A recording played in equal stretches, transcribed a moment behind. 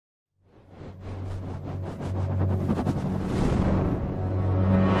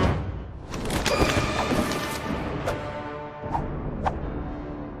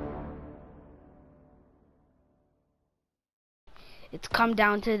It's come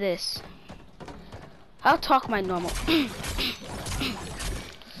down to this. I'll talk my normal.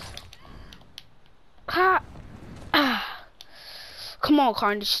 Come on,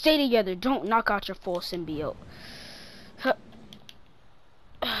 Carnage, stay together. Don't knock out your full symbiote.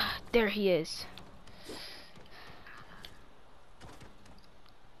 There he is.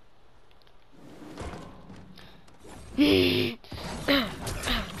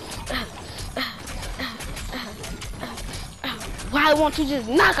 Why won't you just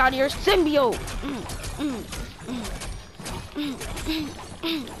knock out your symbiote?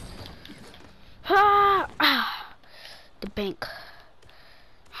 The bank.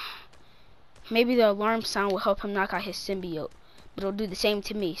 Maybe the alarm sound will help him knock out his symbiote, but it'll do the same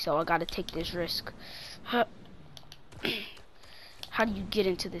to me, so I gotta take this risk. How do you get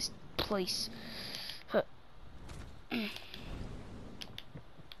into this place?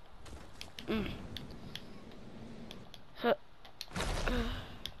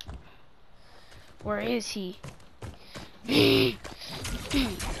 Where is he?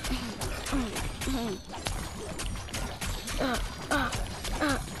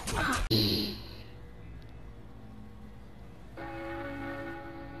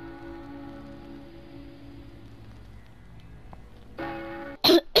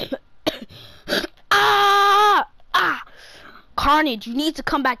 Carnage, you need to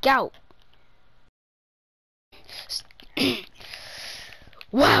come back out.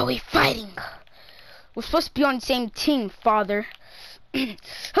 Why are we fighting? We're supposed to be on the same team, father.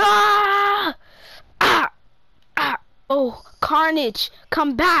 Oh, Carnage,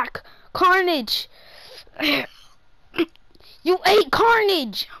 come back. Carnage. You ate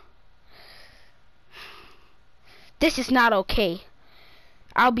Carnage. This is not okay.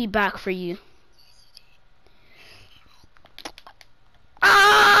 I'll be back for you.